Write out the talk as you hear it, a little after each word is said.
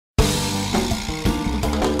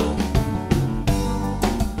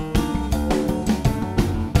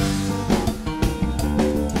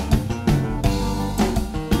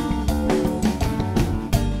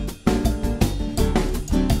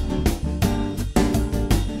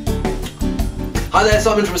Hi there,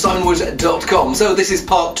 Simon from simonwood.com. So this is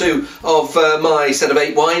part 2 of my set of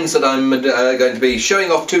 8 wines that I'm going to be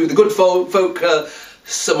showing off to the good folk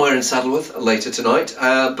somewhere in Saddleworth later tonight.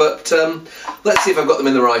 But let's see if I've got them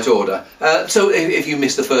in the right order. So if you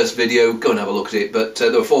missed the first video, go and have a look at it. But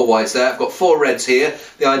there were 4 whites there. I've got 4 reds here.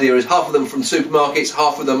 The idea is half of them from supermarkets,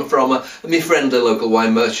 half of them from my friend, a local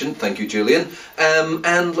wine merchant. Thank you, Julian.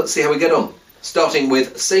 And let's see how we get on. Starting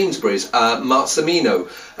with Sainsbury's Marzemino.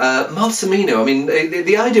 Marzemino, I mean,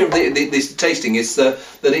 the idea of this tasting is that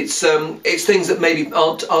it's things that maybe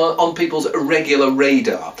aren't on people's regular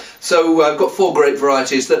radar. So I've got 4 grape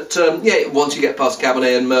varieties that, yeah, once you get past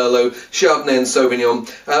Cabernet and Merlot, Chardonnay and Sauvignon,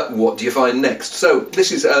 what do you find next? So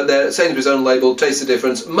this is their Sainsbury's own label, Taste the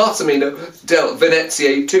Difference, Marzemino del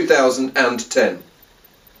Venezie 2010.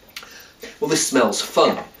 Well, this smells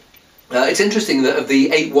fun. It's interesting that of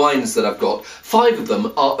the 8 wines that I've got, 5 of them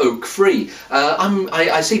are oak free.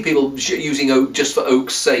 I see people using oak just for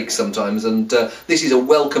oak's sake sometimes, and this is a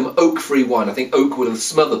welcome oak free wine. I think oak would have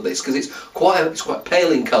smothered this because it's quite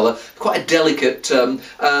pale in colour, quite a delicate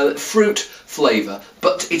fruit flavour,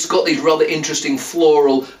 but it's got these rather interesting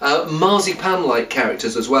floral marzipan-like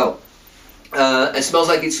characters as well. It smells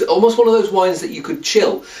like it's almost one of those wines that you could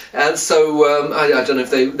chill, and so I don't know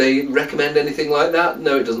if they recommend anything like that.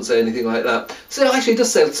 No, it doesn't say anything like that. So actually it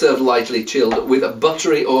does say served lightly chilled with a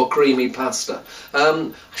buttery or creamy pasta.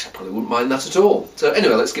 I probably wouldn't mind that at all. So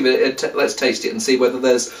anyway, let's give it let's taste it and see whether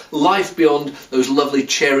there's life beyond those lovely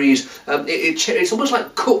cherries. It's almost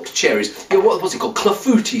like cooked cherries. You know, what's it called?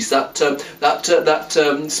 Clafoutis,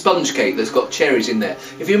 that sponge cake that's got cherries in there.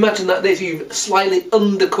 If you imagine that, if you slightly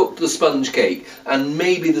undercooked the sponge cake and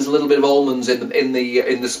maybe there's a little bit of almonds in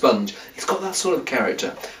the sponge, it's got that sort of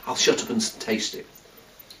character. I'll shut up and taste it.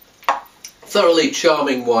 Thoroughly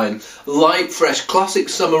charming wine, light, fresh, classic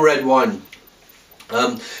summer red wine.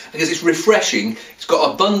 Because it's refreshing, it's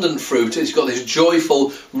got abundant fruit, it's got this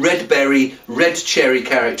joyful red berry, red cherry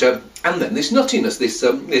character, and then this nuttiness,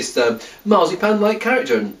 this marzipan-like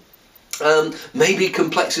character. Maybe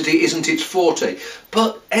complexity isn't its forte,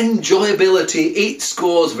 but enjoyability, it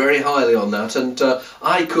scores very highly on that, and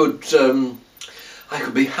I could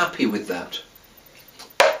be happy with that.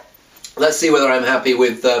 Let's see whether I'm happy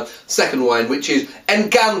with the second wine, which is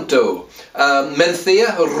Encanto,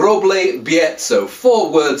 Mencia, Roble, Biezzo.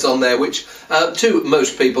 4 words on there, which to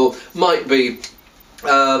most people might be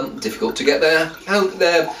difficult to get their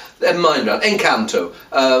mind around. Encanto,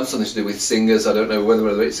 something to do with singers. I don't know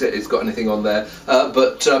whether it's got anything on there.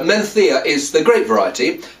 But Mencia is the grape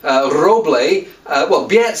variety. Roble, well,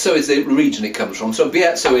 Biezzo is the region it comes from. So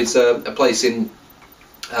Biezzo is a place in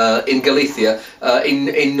Galicia,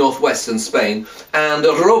 in northwestern Spain, and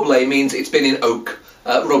Roble means it's been in oak.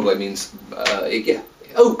 Roble means, yeah,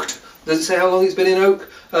 oaked. Does it say how long it's been in oak?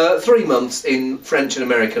 3 months in French and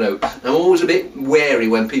American oak. I'm always a bit wary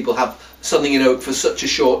when people have something in oak for such a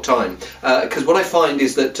short time, because what I find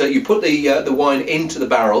is that you put the wine into the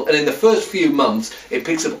barrel, and in the first few months it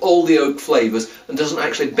picks up all the oak flavours and doesn't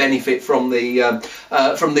actually benefit from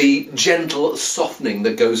the gentle softening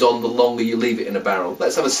that goes on the longer you leave it in a barrel.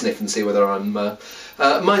 Let's have a sniff and see whether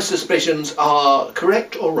my suspicions are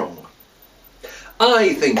correct or wrong.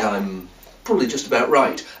 I think I'm probably just about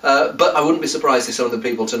right, but I wouldn't be surprised if some of the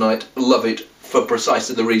people tonight love it for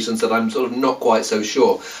precisely the reasons that I'm sort of not quite so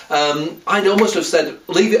sure. I'd almost have said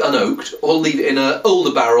leave it unoaked or leave it in an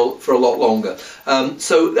older barrel for a lot longer.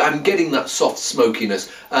 So I'm getting that soft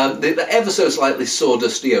smokiness, the ever so slightly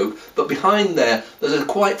sawdusty oak, but behind there's a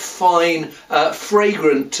quite fine,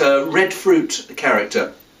 fragrant red fruit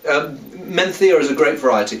character. Mencia is a grape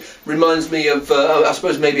variety. Reminds me of, I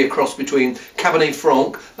suppose, maybe a cross between Cabernet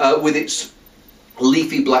Franc with its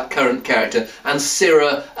leafy blackcurrant character and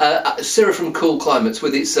Syrah from cool climates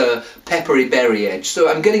with its peppery berry edge. So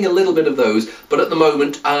I'm getting a little bit of those, but at the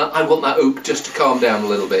moment I want that oak just to calm down a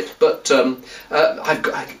little bit. But I've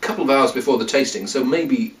got a couple of hours before the tasting, so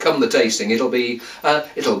maybe come the tasting it'll be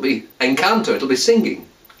Encanto, it'll be singing.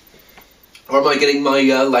 Or am I getting my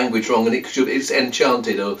language wrong and it's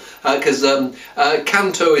enchanted? Because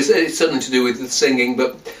canto is something to do with the singing,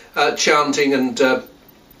 but chanting and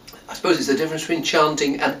I suppose it's the difference between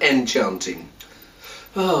chanting and enchanting.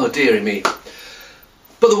 Oh dearie me.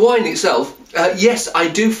 But the wine itself, yes, I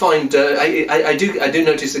do find I do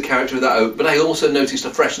notice the character of that oak, but I also noticed the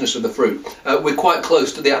freshness of the fruit. We're quite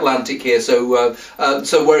close to the Atlantic here, so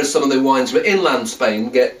whereas some of the wines from inland Spain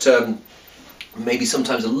get maybe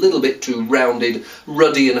sometimes a little bit too rounded,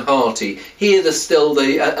 ruddy and hearty, here there's still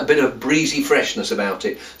a bit of breezy freshness about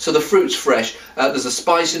it. So the fruit's fresh, there's a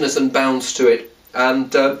spiciness and bounce to it, and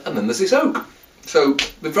then there's this oak. So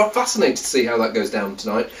we're fascinated to see how that goes down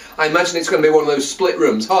tonight. I imagine it's going to be one of those split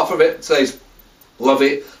rooms. Half of it says, love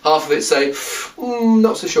it. Half of it say,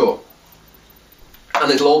 not so sure.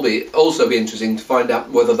 And it'll also be interesting to find out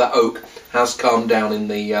whether that oak has calmed down in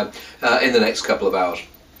the next couple of hours.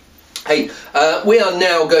 Hey, we are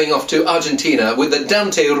now going off to Argentina with the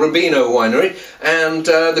Dante Rubino winery and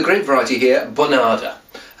the grape variety here, Bonarda.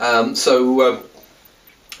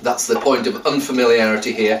 That's the point of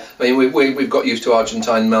unfamiliarity here. I mean, we've got used to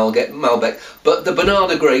Argentine Malbec, but the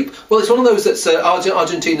Bonarda grape, well, it's one of those that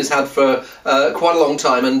Argentina's had for quite a long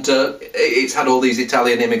time, and it's had all these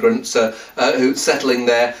Italian immigrants who settling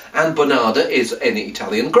there, and Bonarda is an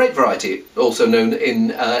Italian grape variety, also known in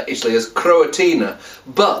Italy as Croatina,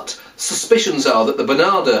 but suspicions are that the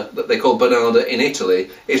Bonarda that they call Bonarda in Italy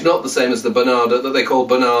is not the same as the Bonarda that they call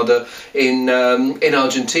Bonarda in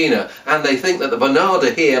Argentina, and they think that the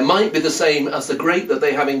Bonarda here might be the same as the grape that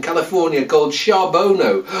they have in California called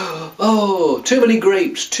Charbono. Oh, too many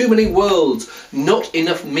grapes, too many worlds, not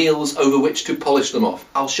enough meals over which to polish them off.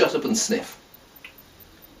 I'll shut up and sniff.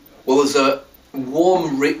 Well, there's a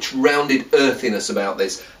warm, rich, rounded earthiness about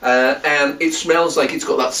this, and it smells like it's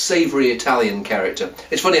got that savoury Italian character.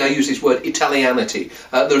 It's funny I use this word Italianity.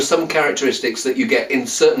 There are some characteristics that you get in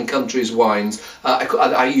certain countries' wines.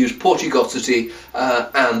 I use Portugosity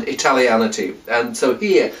and Italianity, and so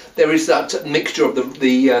here there is that mixture of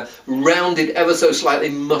the rounded, ever so slightly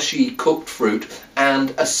mushy cooked fruit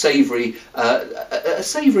and a savoury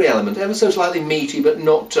element, ever so slightly meaty but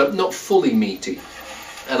not fully meaty.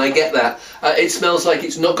 And I get that. It smells like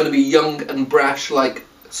it's not going to be young and brash like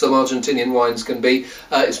some Argentinian wines can be.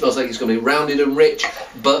 It smells like it's going to be rounded and rich,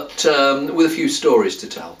 but with a few stories to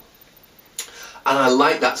tell. And I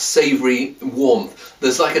like that savoury warmth.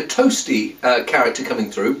 There's like a toasty character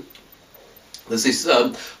coming through. There's this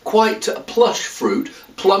quite plush fruit,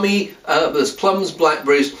 plummy, there's plums,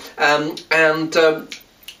 blackberries,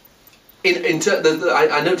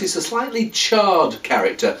 I notice a slightly charred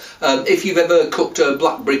character. If you've ever cooked a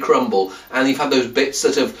blackberry crumble and you've had those bits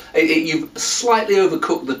that you've slightly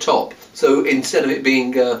overcooked the top, so instead of it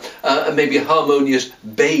being maybe a harmonious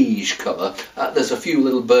beige colour, there's a few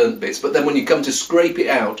little burnt bits, but then when you come to scrape it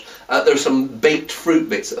out, there are some baked fruit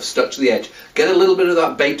bits that have stuck to the edge. Get a little bit of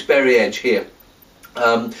that baked berry edge here.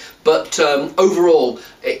 But overall,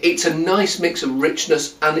 it's a nice mix of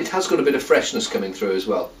richness, and it has got a bit of freshness coming through as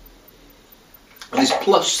well. And this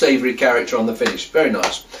plush, savoury character on the finish, very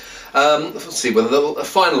nice. Let's see whether the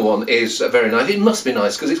final one is very nice. It must be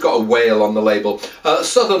nice because it's got a whale on the label.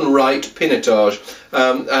 Southern Right Pinotage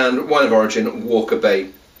and wine of origin Walker Bay.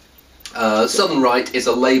 Southern Right is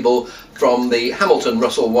a label from the Hamilton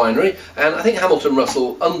Russell winery, and I think Hamilton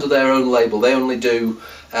Russell, under their own label, they only do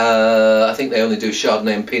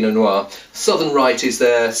Chardonnay and Pinot Noir. Southern Right is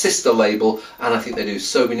their sister label, and I think they do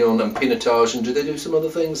Sauvignon and Pinotage, and do they do some other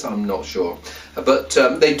things? I'm not sure. But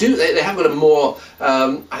they have got a more,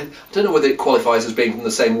 I don't know whether it qualifies as being from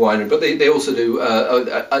the same winery, but they also do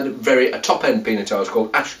a top-end Pinotage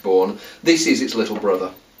called Ashbourne. This is its little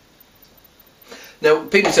brother. Now,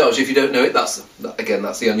 Pinotage, if you don't know it, that's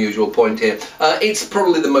the unusual point here. It's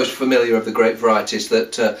probably the most familiar of the grape varieties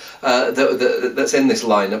that's in this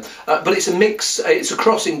lineup. But it's a mix, it's a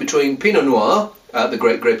crossing between Pinot Noir, the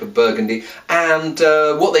great grape of Burgundy, and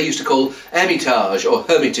what they used to call Hermitage or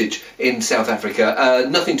Hermitage in South Africa.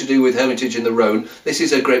 Nothing to do with Hermitage in the Rhone. This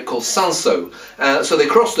is a grape called Sanso. So they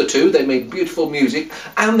crossed the two, they made beautiful music,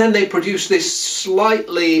 and then they produced this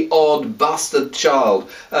slightly odd bastard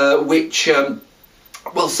child, which...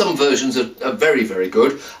 well, some versions are very, very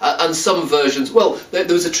good, and some versions... Well, there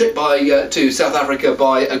was a trip to South Africa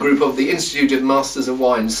by a group of the Institute of Masters of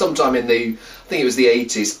Wine sometime in I think it was the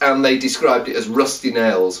 80s, and they described it as rusty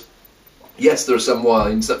nails. Yes, there are some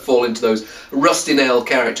wines that fall into those rusty nail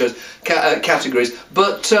categories,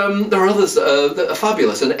 but there are others that are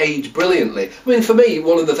fabulous and age brilliantly. I mean, for me,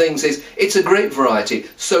 one of the things is it's a grape variety,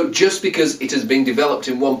 so just because it has been developed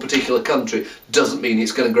in one particular country doesn't mean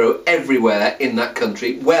it's going to grow everywhere in that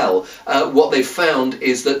country well. What they've found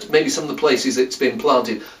is that maybe some of the places it's been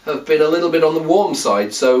planted have been a little bit on the warm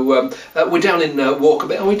side, so we're down in Walker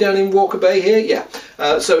Bay. Are we down in Walker Bay here? Yeah.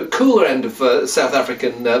 So cooler end of South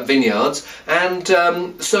African vineyards, and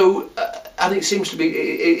and it seems to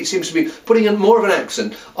be putting more of an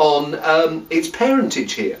accent on its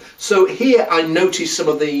parentage here. So here I notice some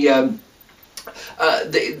of the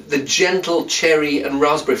the gentle cherry and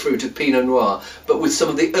raspberry fruit of Pinot Noir, but with some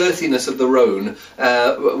of the earthiness of the Rhone,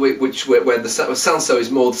 where the Cinsault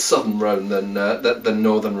is more the southern Rhone than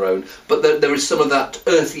northern Rhone. But there is some of that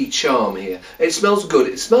earthy charm here. It smells good.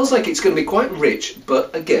 It smells like it's going to be quite rich,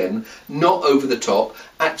 but again, not over the top.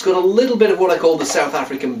 It's got a little bit of what I call the South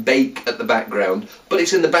African bake at the background, but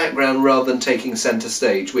it's in the background rather than taking centre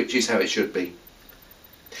stage, which is how it should be.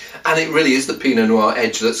 And it really is the Pinot Noir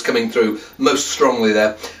edge that's coming through most strongly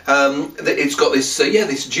there. It's got this,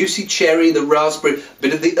 this juicy cherry, the raspberry,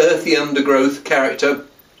 bit of the earthy undergrowth character.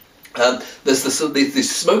 There's this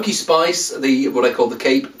smoky spice, what I call the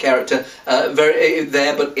Cape character, very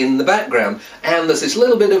there, but in the background. And there's this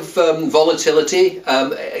little bit of volatility,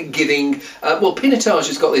 giving. Well, Pinotage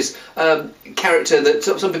has got this character that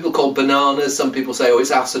some people call bananas. Some people say, oh,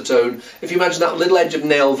 it's acetone. If you imagine that little edge of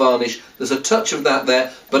nail varnish, there's a touch of that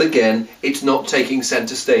there. But again, it's not taking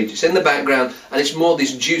centre stage. It's in the background, and it's more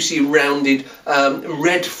this juicy, rounded,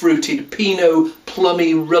 red-fruited, Pinot,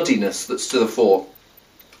 plummy ruddiness that's to the fore.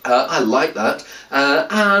 I like that, but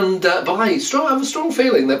I have a strong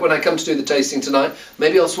feeling that when I come to do the tasting tonight,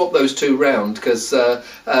 maybe I'll swap those two round, because the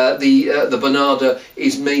Bonarda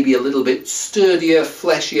is maybe a little bit sturdier,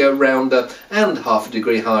 fleshier, rounder, and half a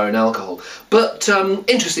degree higher in alcohol. But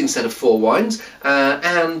interesting set of 4 wines,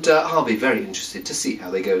 and I'll be very interested to see how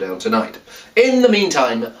they go down tonight. In the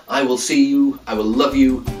meantime, I will see you, I will love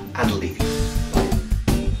you, and leave you.